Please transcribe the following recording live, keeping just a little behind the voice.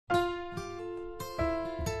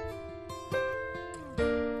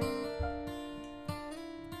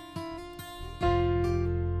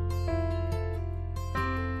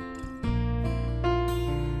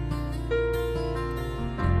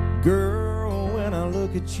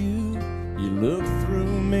look at you, you look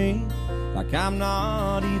through me like I'm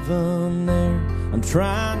not even there. I'm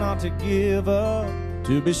trying not to give up,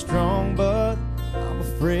 to be strong, but I'm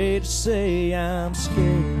afraid to say I'm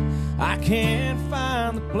scared. I can't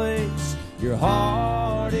find the place your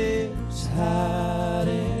heart is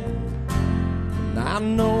hiding. And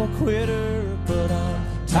I'm no quitter, but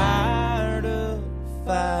I'm tired of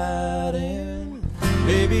fighting.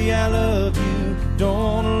 Baby, I love you, don't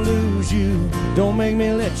wanna lose you, don't make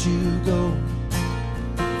me let you go.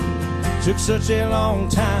 Took such a long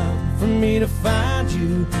time for me to find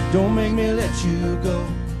you, don't make me let you go.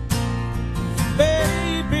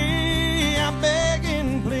 Baby, I'm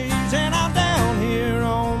begging please, and I'm down here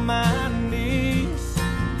on my knees.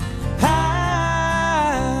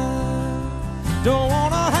 I don't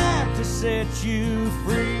wanna have to set you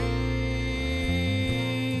free.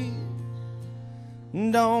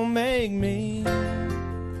 Don't make me.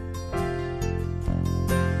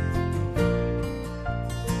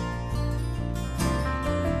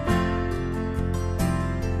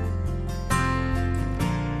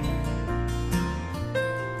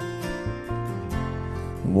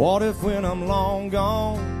 What if when I'm long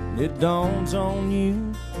gone, it dawns on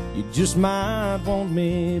you, you just might want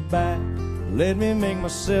me back? Let me make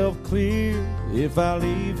myself clear, if I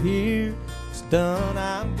leave here, it's done,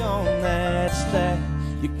 I'm gone, that's that.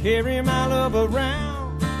 You carry my love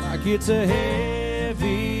around like it's a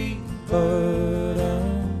heavy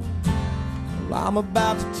burden. Well, I'm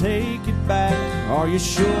about to take it back, are you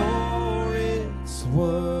sure it's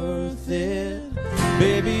worth it?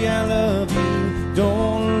 Baby, I love you, don't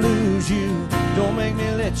wanna lose you, don't make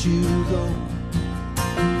me let you go.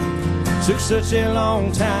 Took such a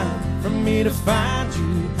long time for me to find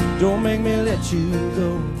you, don't make me let you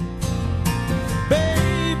go.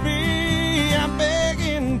 Baby, I'm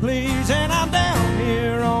begging please, and I'm down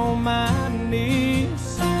here on my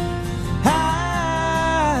knees. I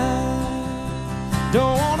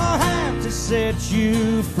don't wanna have to set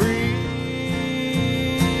you free.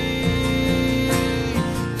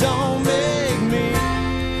 Don't make me.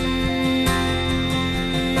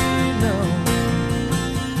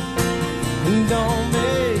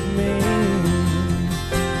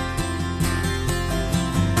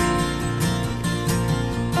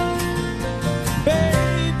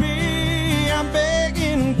 Baby, I'm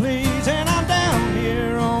begging please, and I'm down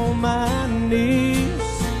here on my knees.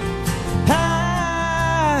 I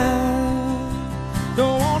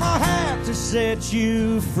don't wanna have to set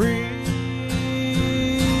you free.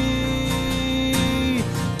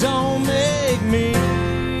 Don't make me.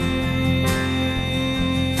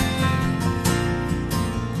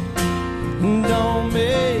 Don't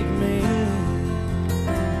make me.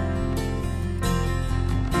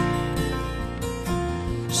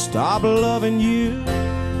 Stop loving you.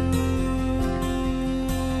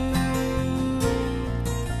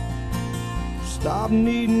 Stop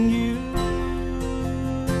needing you.